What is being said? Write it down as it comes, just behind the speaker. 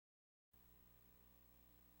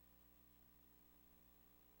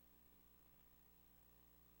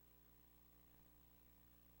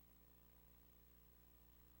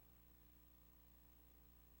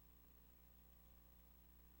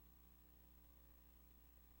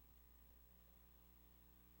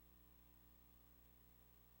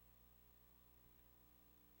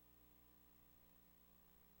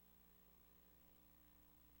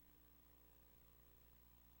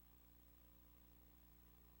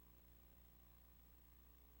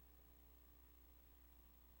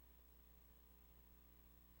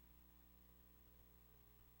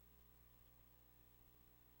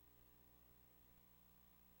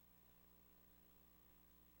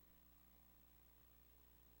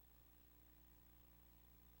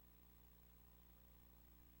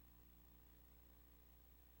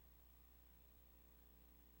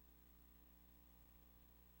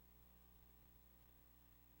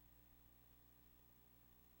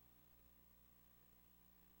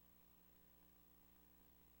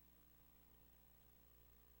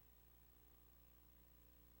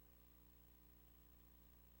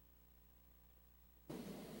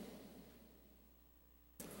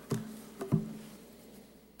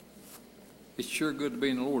It's sure good to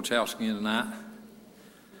be in the Lord's house again tonight.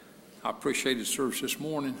 I appreciated service this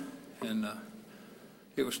morning, and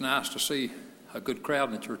it was nice to see a good crowd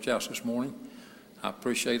in the church house this morning. I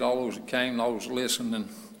appreciate all those that came and all those that listened, and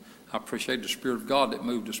I appreciate the Spirit of God that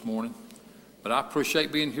moved this morning. But I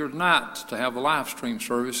appreciate being here tonight to have a live stream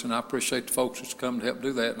service, and I appreciate the folks that's come to help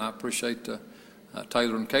do that, and I appreciate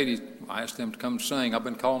Taylor and Katie. I asked them to come sing. I've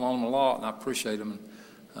been calling on them a lot, and I appreciate them.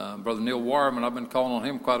 Brother Neil Wireman, I've been calling on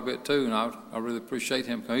him quite a bit too, and I really appreciate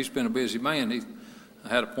him because he's been a busy man. He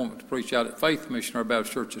had an appointment to preach out at Faith Missionary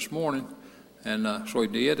Baptist Church this morning, and so he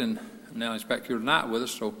did, and now he's back here tonight with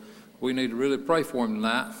us, so we need to really pray for him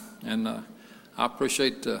tonight, and I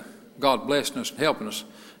appreciate God blessing us and helping us,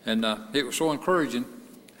 and it was so encouraging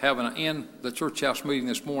having an in the church house meeting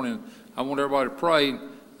this morning. I want everybody to pray.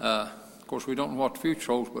 Of course, we don't know what the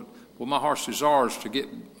future holds, but my heart's desire is to get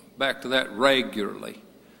back to that regularly.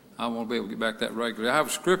 I want to be able to get back to that regularly. I have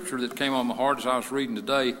a scripture that came on my heart as I was reading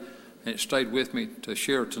today, and it stayed with me to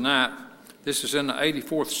share tonight. This is in the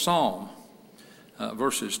 84th Psalm,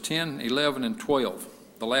 verses 10, 11, and 12,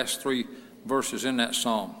 the last three verses in that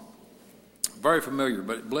psalm. Very familiar,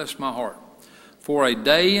 but it blessed my heart. For a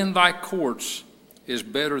day in thy courts is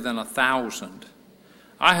better than 1,000.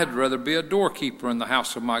 I had rather be a doorkeeper in the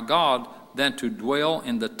house of my God than to dwell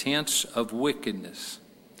in the tents of wickedness.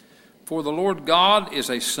 For the Lord God is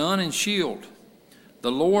a sun and shield.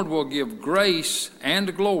 The Lord will give grace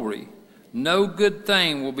and glory. No good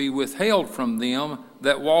thing will be withheld from them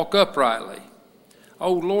that walk uprightly.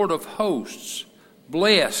 O Lord of hosts,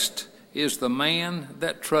 blessed is the man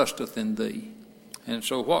that trusteth in thee. And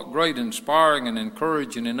so what great inspiring and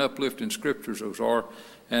encouraging and uplifting scriptures those are.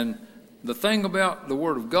 And the thing about the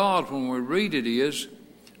Word of God when we read it is,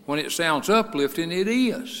 when it sounds uplifting, it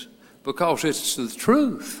is, because it's the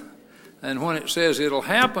truth. And when it says it'll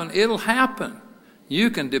happen, it'll happen.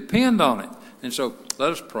 You can depend on it. And so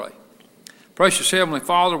let us pray. Precious Heavenly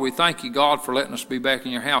Father, we thank you, God, for letting us be back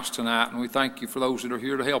in your house tonight. And we thank you for those that are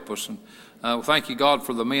here to help us. And we thank you, God,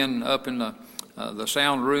 for the men up in the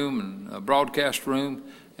sound room and broadcast room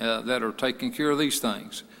that are taking care of these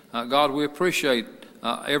things. God, we appreciate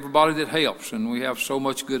everybody that helps, and we have so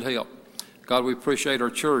much good help. God, we appreciate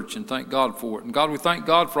our church and thank God for it. And God, we thank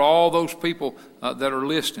God for all those people that are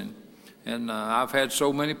listening. And I've had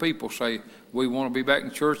so many people say, we want to be back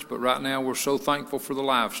in church, but right now we're so thankful for the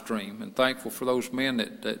live stream and thankful for those men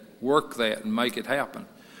that work that and make it happen.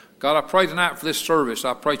 God, I pray tonight for this service.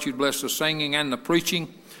 I pray you'd bless the singing and the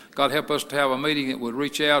preaching. God, help us to have a meeting that would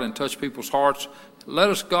reach out and touch people's hearts.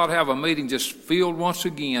 Let us, God, have a meeting just filled once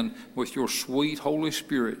again with your sweet Holy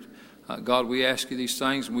Spirit. God, we ask you these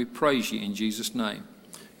things and we praise you in Jesus' name.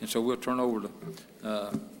 And so we'll turn over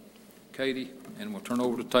to Katie and we'll turn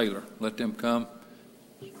over to Taylor. Let them come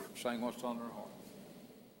sing what's on their heart.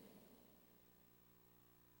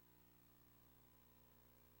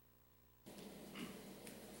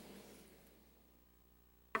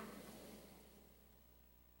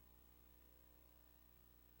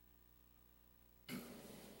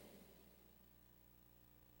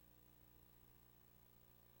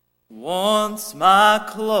 Once my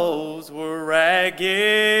clothes were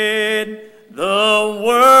ragged, the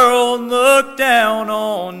world looked down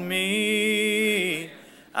on me.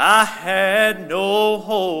 I had no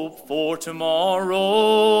hope for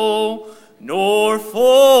tomorrow, nor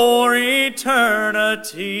for eternity.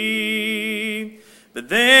 But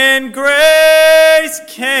then grace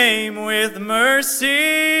came with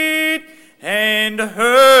mercy and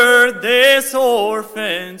heard this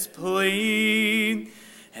orphan's plea.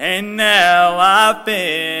 And now I've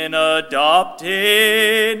been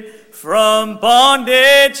adopted, from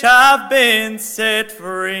bondage I've been set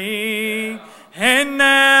free. And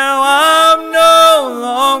now I'm no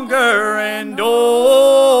longer an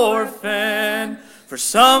orphan, for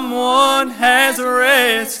someone has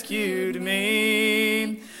rescued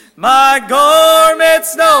me. My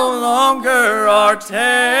garments no longer are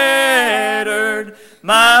tattered,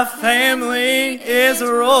 my family is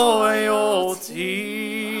royalty.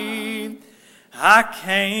 I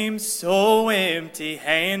came so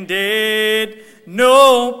empty-handed,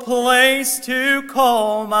 no place to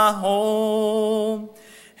call my home,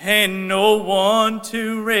 and no one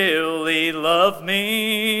to really love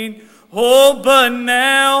me. Oh, but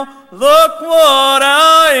now look what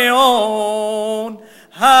I own.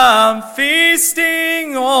 I'm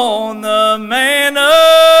feasting on the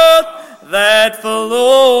manna that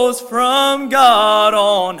flows from God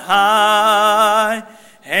on high.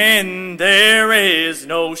 And there is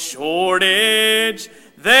no shortage,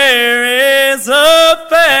 there is a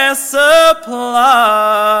vast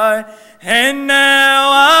supply. And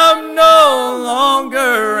now I'm no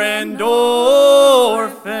longer an orphan,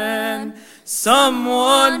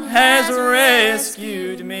 someone has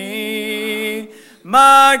rescued me.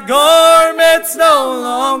 My garments no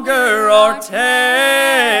longer are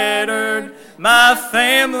tattered. My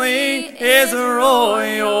family is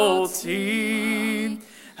royalty.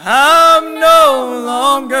 I'm no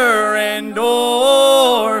longer an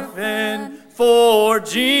orphan, for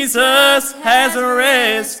Jesus has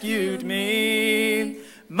rescued me.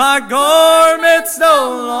 My garments no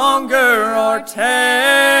longer are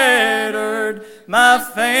tattered. My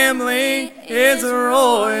family is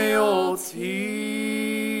royalty.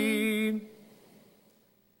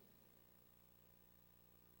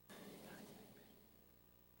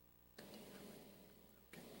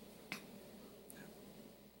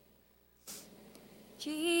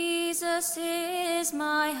 Jesus is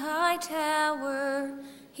my high tower.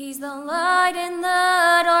 He's the light in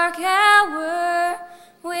the dark hour.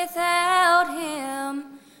 Without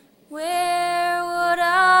him, where would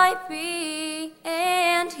I be?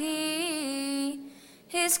 And he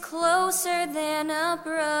is closer than a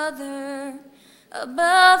brother.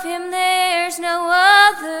 Above him there's no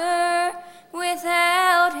other.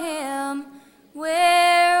 Without him,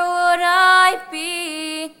 where would I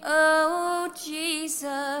be? Oh,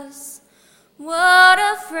 Jesus, what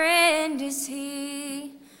a friend is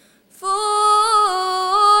he. For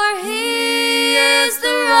he is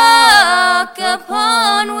the rock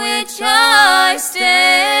upon which I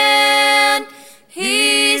stand.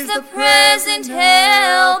 He's the present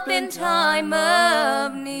help in time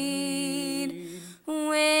of need.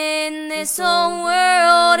 When this whole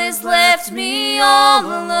world has left me all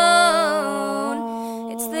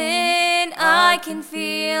alone, it's then I can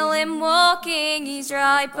feel him walking, he's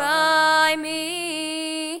right by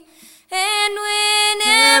me. And when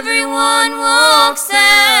everyone walks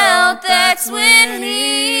out, that's when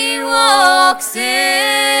he walks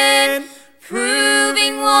in,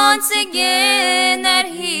 proving once again that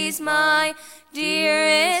he's my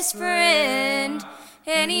dearest friend.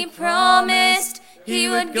 And he promised he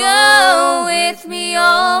would go with me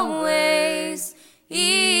always,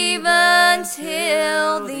 even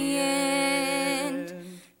till the end.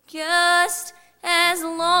 Just as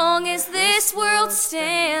long as this world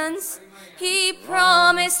stands, he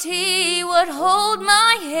promised he would hold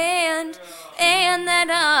my hand, and that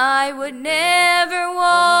I would never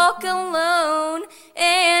walk alone.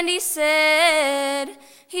 And he said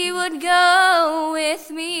he would go with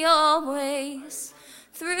me always.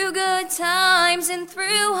 Through good times and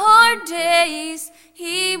through hard days,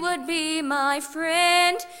 he would be my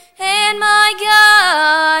friend and my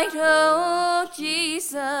guide. Oh,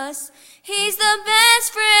 Jesus, he's the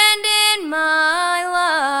best friend in my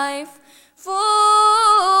life. For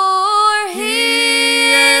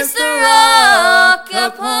he is the rock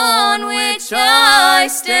upon which I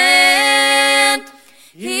stand.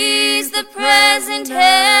 He's the present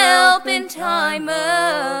help in time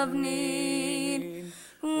of need.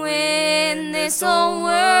 When this whole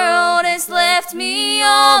world has left me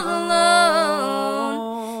all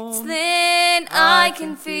alone, it's then I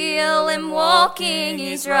can feel him walking,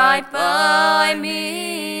 he's right by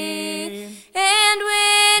me. And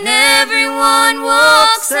when everyone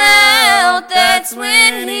walks out, that's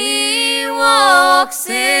when he walks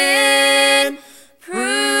in,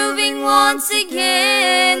 proving once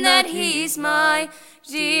again that he's my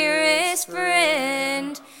dearest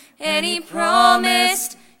friend. And he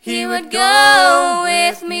promised he would go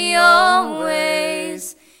with me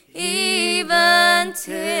always, even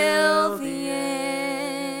till the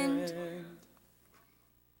end.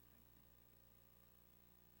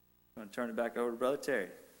 I'm going to turn it back over to Brother Terry.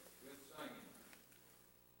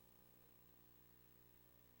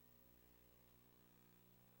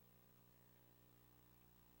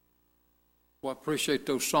 Well, I appreciate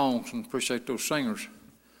those songs and appreciate those singers.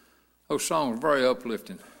 Those songs are very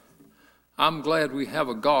uplifting. I'm glad we have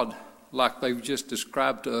a God like they've just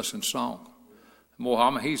described to us in song. Well, I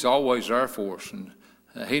mean, he's always there for us, and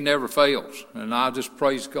he never fails. And I just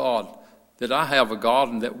praise God that I have a God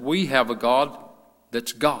and that we have a God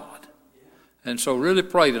that's God. And so really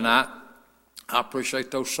pray tonight. I appreciate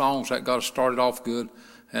those songs that got us started off good,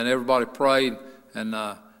 and everybody prayed, and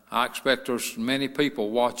I expect there's many people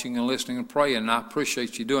watching and listening and praying, and I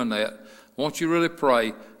appreciate you doing that. Won't you really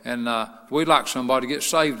pray? And we'd like somebody to get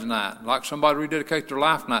saved tonight, like somebody to rededicate their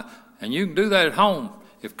life tonight. And you can do that at home.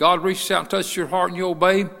 If God reaches out and touches your heart and you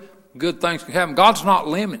obey him, good things can happen. God's not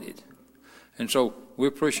limited. And so we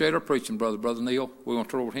appreciate our preaching, Brother Neil. We're going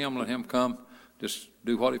to turn over to him, let him come, just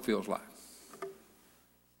do what he feels like.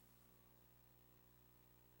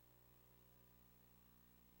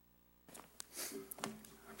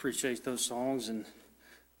 Appreciate those songs and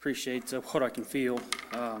appreciate what I can feel.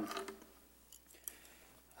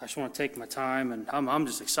 I just want to take my time, and I'm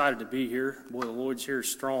just excited to be here. Boy, the Lord's here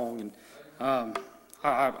strong, and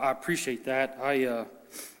I appreciate that. I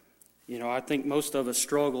think most of us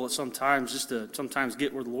struggle at sometimes just to sometimes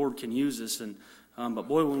get where the Lord can use us, and but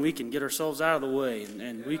boy, when we can get ourselves out of the way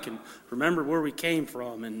and we can remember where we came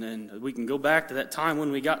from, and we can go back to that time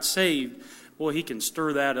when we got saved, boy, He can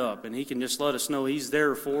stir that up, and He can just let us know He's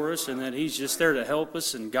there for us, and that He's just there to help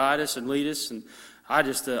us and guide us and lead us. And I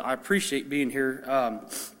appreciate being here.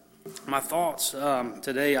 My thoughts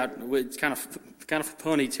today, it's kind of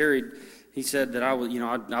funny. Terry, he said that I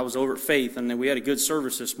was over at Faith, and then we had a good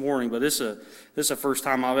service this morning. But this is the first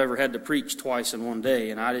time I've ever had to preach twice in one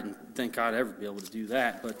day, and I didn't think I'd ever be able to do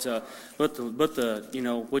that. But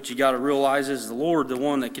what you got to realize is the Lord, the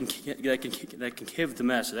one that can give the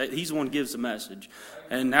message. He's the one who gives the message,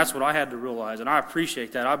 and that's what I had to realize. And I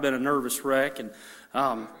appreciate that. I've been a nervous wreck, and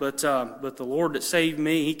but the Lord that saved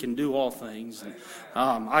me, He can do all things. And,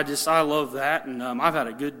 I love that, and I've had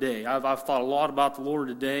a good day. I've thought a lot about the Lord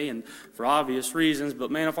today, and for obvious reasons. But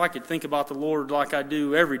man, if I could think about the Lord like I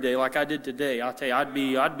do every day, like I did today, I'll tell you,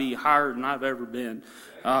 I'd be higher than I've ever been.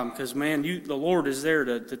 Because man, the Lord is there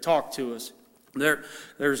to talk to us.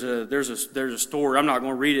 There's a story. I'm not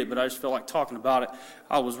going to read it, but I just feel like talking about it.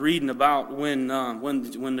 I was reading about when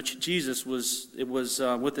Jesus was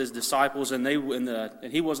with His disciples, and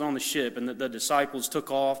He wasn't on the ship, and the disciples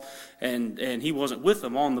took off, and He wasn't with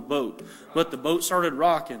them on the boat, but the boat started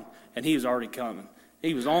rocking, and He was already coming.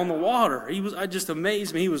 He was on the water. I just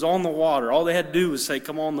amazed me. He was on the water. All they had to do was say,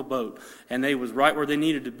 "Come on the boat," and they was right where they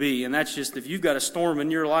needed to be. And that's just, if you've got a storm in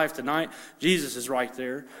your life tonight, Jesus is right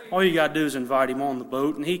there. All you got to do is invite Him on the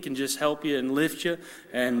boat, and He can just help you and lift you.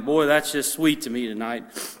 And boy, that's just sweet to me tonight.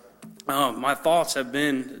 My thoughts have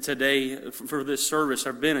been today for this service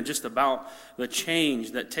have been just about the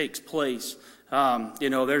change that takes place.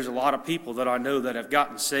 There's a lot of people that I know that have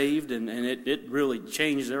gotten saved, and it really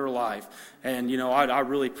changed their life. And, I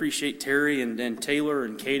really appreciate Terry and Taylor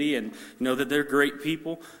and Katie, and, that they're great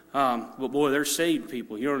people. But boy, they're saved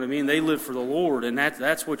people. You know what I mean? They live for the Lord, and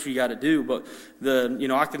that's what you got to do. But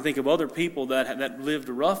I can think of other people that lived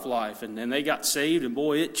a rough life, and they got saved, and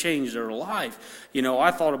boy, it changed their life.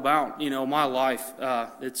 I thought about, my life.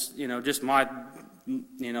 It's, just my,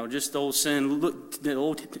 just the old sin, the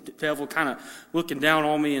old devil kind of looking down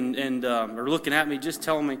on me and or looking at me, just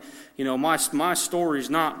telling me, my story's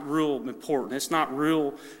not real important. It's not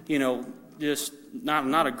real, just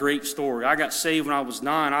not a great story. I got saved when I was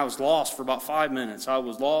 9. I was lost for about 5 minutes. I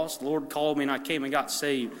was lost. The Lord called me, and I came and got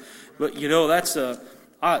saved. But that's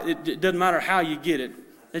it doesn't matter how you get it.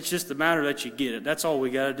 It's just the matter that you get it. That's all we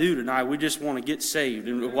got to do tonight. We just want to get saved.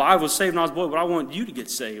 And I was saved when I was a boy, but I want you to get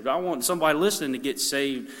saved. I want somebody listening to get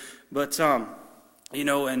saved. But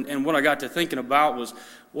and what I got to thinking about was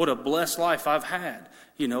what a blessed life I've had.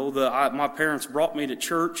 My parents brought me to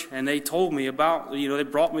church, and they told me about, they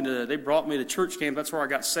brought me to church camp. That's where I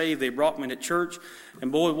got saved. They brought me to church,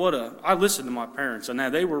 and boy, I listened to my parents, and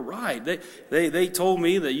now they were right. They told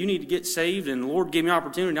me that you need to get saved, and the Lord gave me an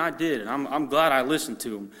opportunity, and I did, and I'm glad I listened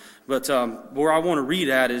to them. But where I want to read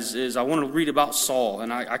at is I want to read about Saul,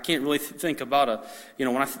 and I can't really think about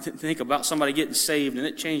when I think about somebody getting saved and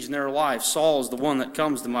it changing their life, Saul is the one that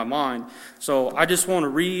comes to my mind. So I just want to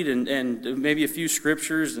read and maybe a few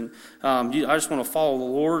scriptures, and I just want to follow the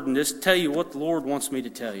Lord and just tell you what the Lord wants me to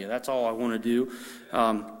tell you. That's all I want to do.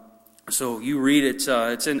 So you read it.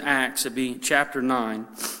 It's in Acts. It'll be chapter 9,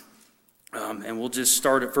 and we'll just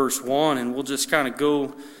start at verse 1, and we'll just kind of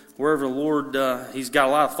go wherever the Lord, He's got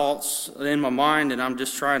a lot of thoughts in my mind, and I'm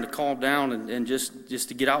just trying to calm down and just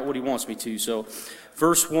to get out what He wants me to. So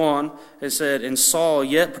verse 1, it said, "And Saul,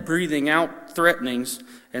 yet breathing out threatenings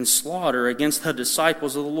and slaughter against the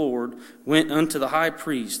disciples of the Lord, went unto the high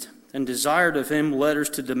priest, and desired of him letters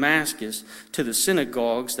to Damascus, to the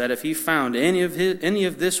synagogues, that if he found any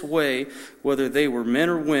of this way, whether they were men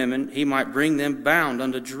or women, he might bring them bound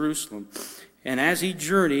unto Jerusalem. And as he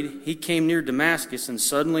journeyed, he came near Damascus, and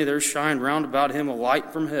suddenly there shined round about him a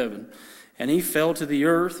light from heaven. And he fell to the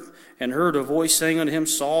earth, and heard a voice saying unto him,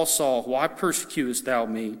 Saul, Saul, why persecutest thou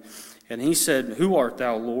me? And he said, Who art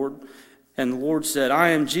thou, Lord? And the Lord said, I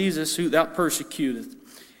am Jesus, who thou persecutest.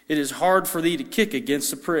 It is hard for thee to kick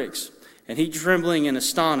against the pricks. And he, trembling and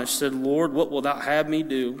astonished, said, Lord, what wilt thou have me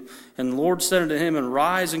do? And the Lord said unto him,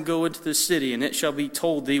 Arise and go into the city, and it shall be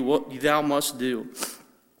told thee what thou must do.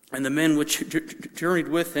 And the men which journeyed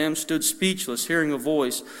with him stood speechless, hearing a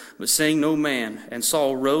voice, but saying no man. And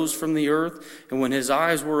Saul rose from the earth, and when his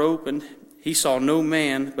eyes were opened, he saw no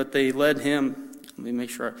man, but they led him. Let me make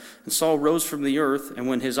sure. And Saul rose from the earth, and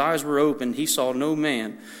when his eyes were opened, he saw no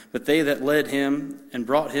man, but they that led him and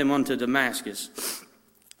brought him unto Damascus.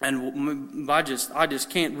 And I just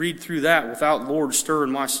can't read through that without the Lord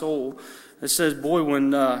stirring my soul. It says, boy,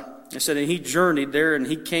 when it said, and he journeyed there, and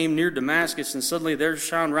he came near Damascus, and suddenly there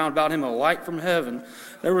shone round about him a light from heaven.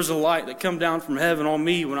 There was a light that come down from heaven on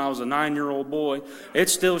me when I was a 9-year-old boy.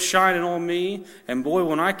 It's still shining on me, and boy,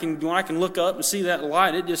 when I can look up and see that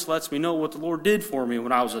light, it just lets me know what the Lord did for me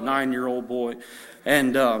when I was a 9-year-old boy.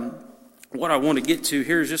 And what I want to get to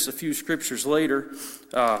here is just a few scriptures later.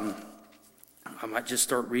 I might just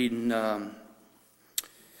start reading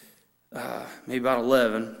maybe about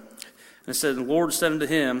 11. And it said, the Lord said unto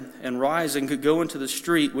him, and rise and could go into the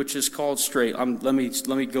street which is called Straight. Let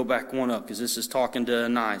me go back one up, because this is talking to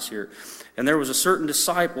Ananias here. And there was a certain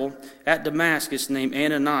disciple at Damascus named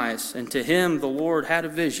Ananias, and to him the Lord had a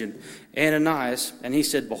vision, Ananias, and he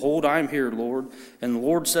said, Behold, I am here, Lord. And the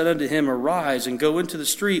Lord said unto him, Arise and go into the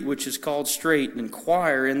street which is called Straight, and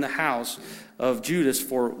inquire in the house of Judas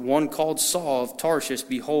for one called Saul of Tarshish.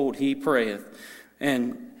 Behold, he prayeth,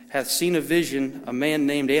 and hath seen a vision, a man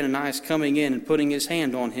named Ananias coming in and putting his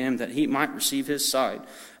hand on him, that he might receive his sight.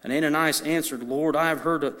 And Ananias answered, Lord, I have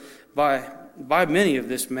heard by many of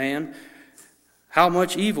this man, how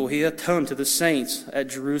much evil he hath done to the saints at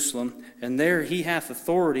Jerusalem. And there he hath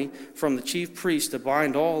authority from the chief priest to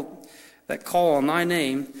bind all that call on thy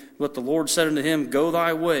name. But the Lord said unto him, Go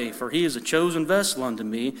thy way, for he is a chosen vessel unto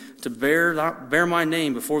me, to bear my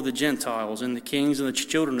name before the Gentiles and the kings and the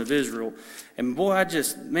children of Israel. And boy,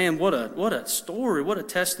 what a story, what a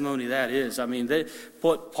testimony that is. I mean,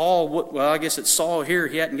 I guess it's Saul here,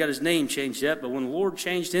 he hadn't got his name changed yet, but when the Lord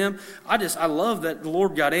changed him, I love that the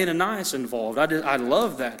Lord got Ananias involved. I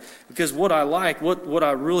love that, because what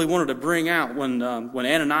I really wanted to bring out when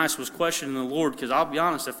Ananias was questioning the Lord, because I'll be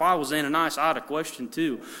honest, if I was Ananias, I'd have questioned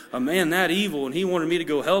too. A man that evil, and he wanted me to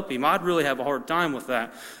go help him, I'd really have a hard time with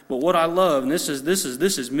that. But what I love, and this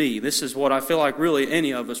is me, this is what I feel like really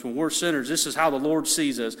any of us, when we're sinners, this is how the Lord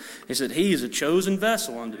sees us. He said, He is a chosen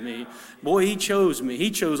vessel unto me. Boy, He chose me.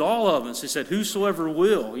 He chose all of us. He said, whosoever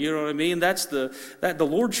will. You know what I mean? The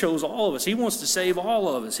Lord chose all of us. He wants to save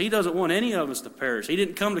all of us. He doesn't want any of us to perish. He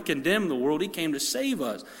didn't come to condemn the world. He came to save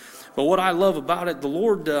us. But what I love about it, the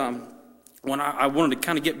Lord, when I wanted to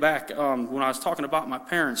kind of get back, when I was talking about my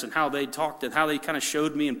parents and how they talked and how they kind of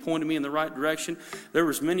showed me and pointed me in the right direction, there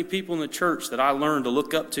was many people in the church that I learned to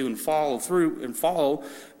look up to and follow.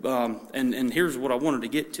 And here's what I wanted to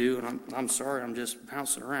get to, and I'm sorry, I'm just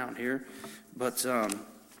bouncing around here, but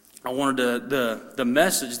I wanted the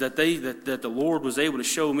message that the Lord was able to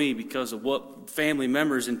show me because of what family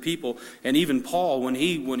members and people, and even Paul, when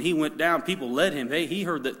he went down, people led him. Hey, he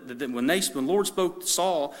heard that when the Lord spoke to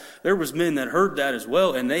Saul, there was men that heard that as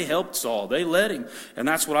well, and they helped Saul. They led him, and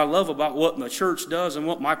that's what I love about what my church does and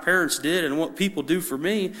what my parents did and what people do for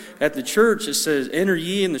me at the church. It says, "Enter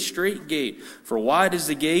ye in the straight gate, for wide is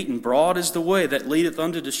the gate and broad is the way that leadeth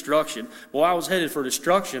unto destruction." Well, I was headed for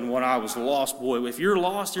destruction when I was lost, boy. If you're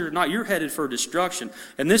lost, you're headed for destruction.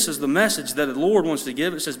 And this is the message that the Lord wants to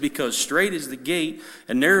give. It says, "Because straight is the gate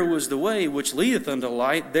and narrow is the way which leadeth unto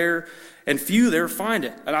light, there and few there find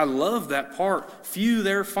it." And I love that part. Few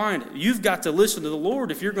there find it. You've got to listen to the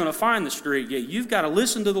Lord if you're going to find the straight gate. You've got to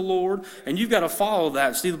listen to the Lord, and you've got to follow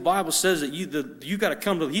that. See, the Bible says that you've got to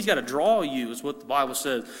come to, He's got to draw you, is what the Bible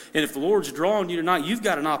says. And if the Lord's drawing you tonight, you've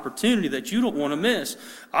got an opportunity that you don't want to miss.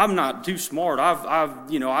 I'm not too smart.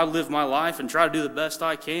 I live my life and try to do the best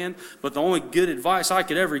I can. But the only good advice I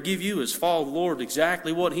could ever give you is follow the Lord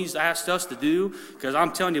exactly what He's asked us to do. Because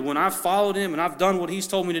I'm telling you, when I've followed Him and I've done what He's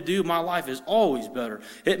told me to do, my life is always better.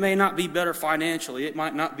 It may not be better financially. It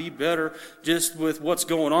might not be better just with what's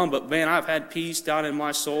going on. But man, I've had peace down in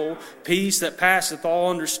my soul. Peace that passeth all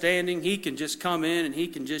understanding. He can just come in and He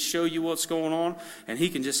can just show you what's going on. And He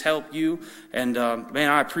can just help you. And man,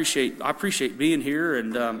 I appreciate being here.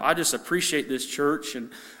 And I just appreciate this church,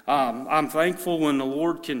 and I'm thankful when the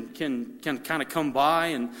Lord can kind of come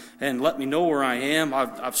by and let me know where I am.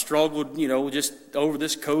 I've struggled, just over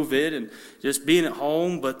this COVID and just being at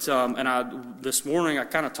home. But this morning I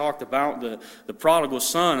kind of talked about the prodigal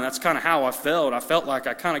son, and that's kind of how I felt. I felt like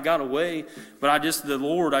I kind of got away, but the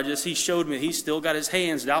Lord, He showed me He's still got His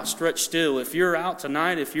hands outstretched still. If you're out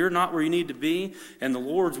tonight, if you're not where you need to be, and the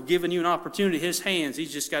Lord's giving you an opportunity, His hands,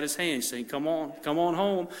 He's just got His hands saying, come on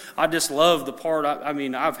home. I just love the part. I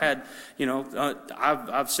I've had,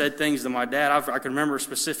 I've said things to my dad. I can remember a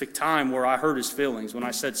specific time where I hurt his feelings when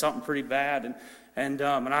I said something pretty bad, and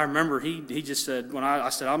I remember he just said, when I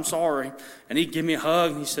said, I'm sorry, and he'd give me a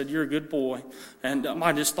hug, and he said, you're a good boy. And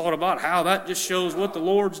I just thought about how that just shows what the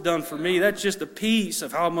Lord's done for me. That's just a piece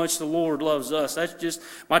of how much the Lord loves us. That's just,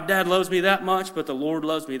 my dad loves me that much, but the Lord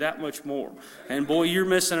loves me that much more. And boy, you're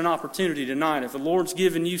missing an opportunity tonight. If the Lord's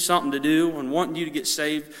giving you something to do and wanting you to get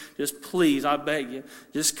saved, just please, I beg you,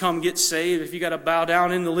 just come get saved. If you got to bow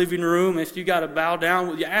down in the living room, if you got to bow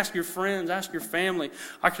down, you ask your friends, ask your family.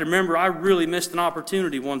 I can remember I really missed an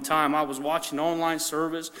opportunity one time. I was watching online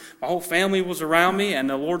service. My whole family was around me, and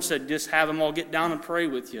the Lord said, just have them all get down and pray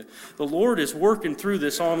with you. The Lord is working through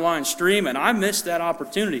this online stream, and I missed that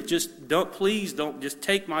opportunity. Please don't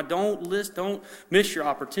miss your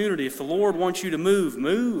opportunity. If the Lord wants you to move,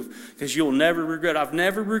 because you'll never regret. I've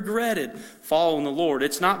never regretted following the Lord.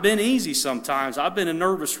 It's not been easy sometimes. I've been a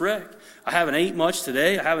nervous wreck. I haven't ate much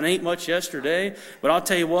today. I haven't ate much yesterday. But I'll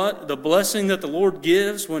tell you what, the blessing that the Lord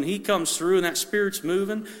gives when He comes through and that Spirit's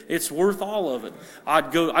moving, it's worth all of it.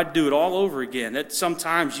 I'd do it all over again.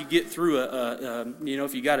 Sometimes you get through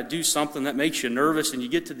if you got to do something that makes you nervous, and you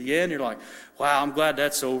get to the end, you're like, wow, I'm glad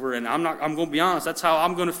that's over. And I'm going to be honest, that's how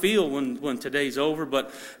I'm going to feel when today's over.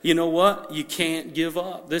 But you know what? You can't give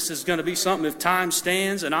up. This is going to be something. If time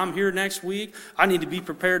stands and I'm here next week, I need to be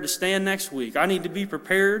prepared to stand next week. I need to be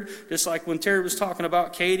prepared, just like when Terry was talking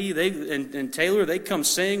about Katie and Taylor, they come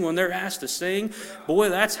sing when they're asked to sing. Boy,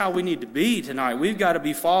 that's how we need to be tonight. We've got to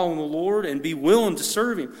be following the Lord and be willing to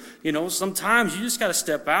serve Him. Sometimes you just got to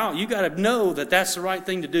step out. You got to know that that's the right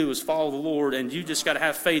thing to do, is follow the Lord, and you just got to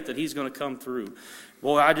have faith that He's going to come through.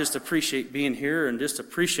 Boy, I just appreciate being here and just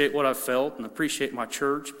appreciate what I've felt and appreciate my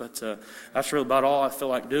church. But that's really about all I feel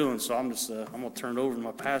like doing. So I'm going to turn it over to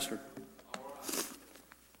my pastor.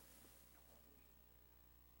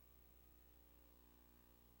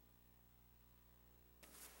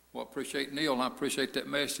 Well, I appreciate Neil, and I appreciate that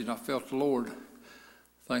message, and I felt the Lord.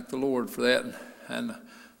 Thank the Lord for that, and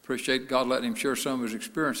appreciate God letting him share some of his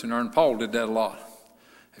experience in there, and Paul did that a lot.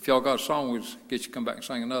 If y'all got a song, we'll get you to come back and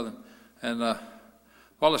sing another. And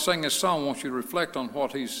while I sing this song, I want you to reflect on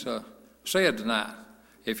what he's said tonight.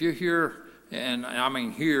 If you're here, and I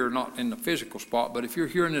mean here, not in the physical spot, but if you're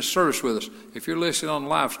here in this service with us, if you're listening on the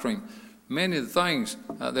live stream, many of the things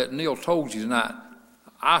that Neil told you tonight,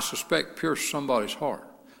 I suspect pierce somebody's heart.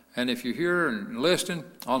 And if you're here and listening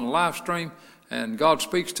on the live stream and God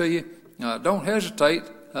speaks to you, don't hesitate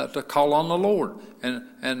to call on the Lord. And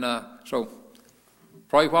so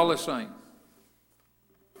pray while I sing.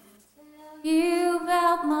 You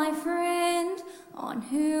about my friend on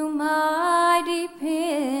whom I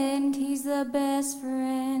depend. He's the best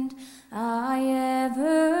friend I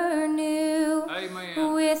ever knew.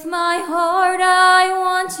 Amen. With my heart I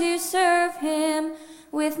want to serve him.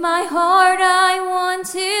 With my heart I want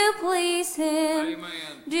to please him. Amen.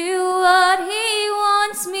 Do what he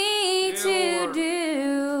wants me to Lord.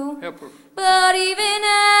 do. Help her. But even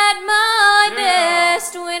at my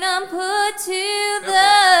best, when I'm put to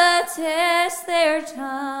the test, there are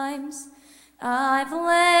times I've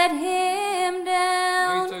let him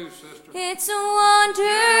down. Me too, sister. It's a wonder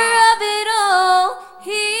of it all.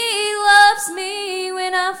 He loves me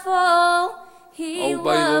when I fall. He Obey the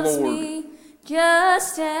loves Lord. me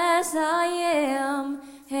just as I am.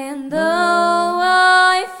 And though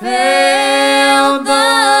I failed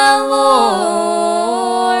the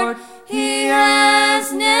Lord, he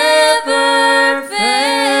has never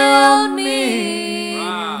failed me.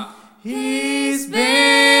 Right. He's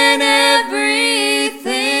been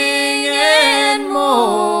everything and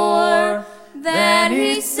more than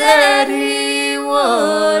he said he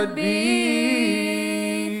would be.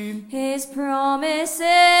 His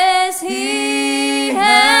promises he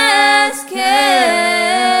has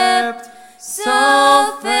kept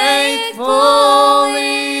so faithfully.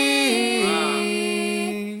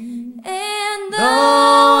 And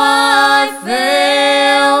though I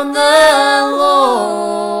failed the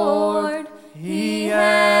Lord, he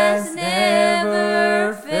has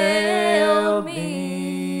never failed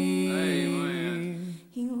me. Amen.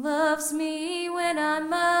 He loves me when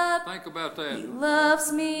I'm up. Think about He that.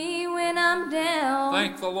 loves me when I'm down.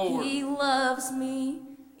 Thank the Lord. He loves me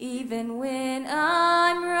even when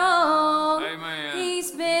I'm wrong. Amen.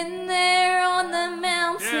 He's been there on the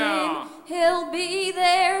mountain. Yeah. He'll be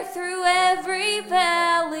there through every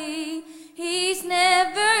valley. He's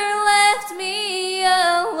never left me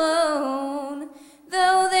alone.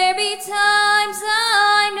 Though there be times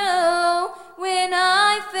I know when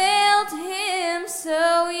I failed him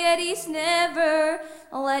so, yet he's never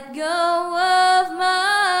let go of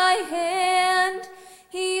my hand.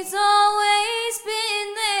 He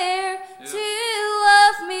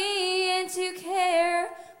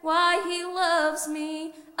loves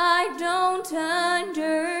me, I don't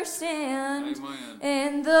understand. Amen.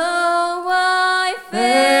 And though I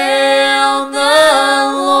Failed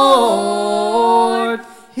the Lord,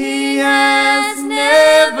 He has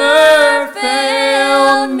never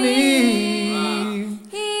failed me.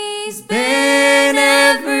 He's Been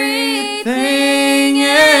everything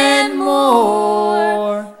and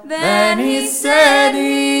more than He said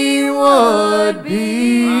He would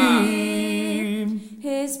be.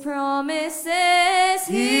 His promises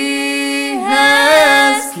He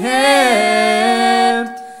has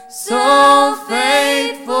kept so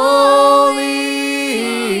faithfully.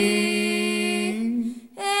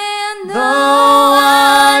 and Though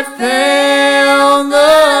I failed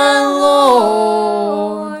the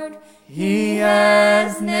Lord, He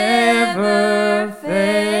has never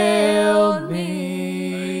failed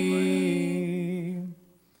me.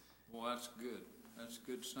 Well, that's good. That's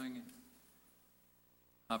good singing.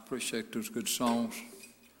 I appreciate those good songs.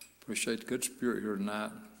 Appreciate the good spirit here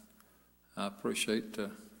tonight. I appreciate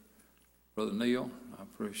Brother Neil. I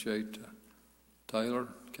appreciate Taylor,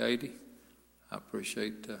 Katie. I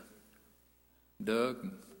appreciate Doug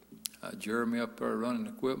and Jeremy up there running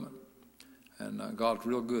equipment. And God's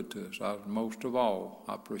real good to us. Most of all,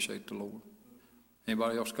 I appreciate the Lord.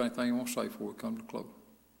 Anybody else got anything you want to say before we come to close?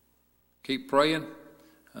 Keep praying.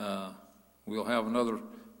 We'll have another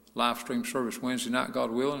live stream service Wednesday night,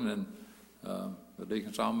 God willing, and the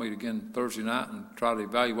deacons I'll meet again Thursday night and try to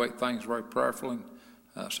evaluate things very prayerfully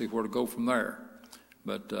and see where to go from there.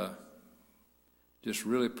 But just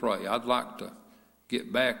really pray. I'd like to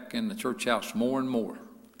get back in the church house more and more,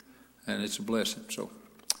 and it's a blessing. So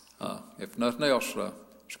if nothing else,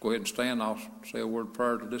 let's go ahead and stand. I'll say a word of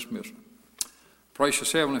prayer to dismiss.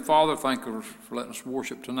 Precious Heavenly Father, thank you for letting us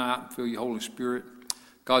worship tonight and feel your Holy Spirit.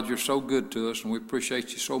 God, you're so good to us, and we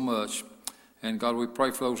appreciate you so much. And God, we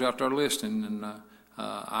pray for those out there listening, and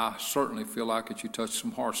I certainly feel like that you touched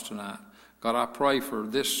some hearts tonight. God, I pray for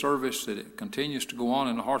this service that it continues to go on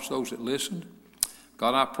in the hearts of those that listened.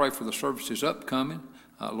 God, I pray for the services upcoming.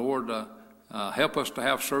 Lord, help us to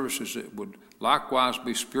have services that would likewise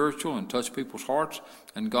be spiritual and touch people's hearts.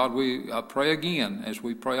 And God, we pray again, as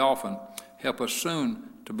we pray often, help us soon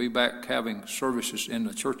to be back having services in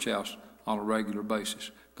the church house on a regular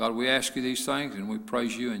basis. God, we ask you these things, and we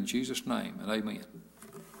praise you in Jesus' name, and amen.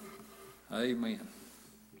 Amen.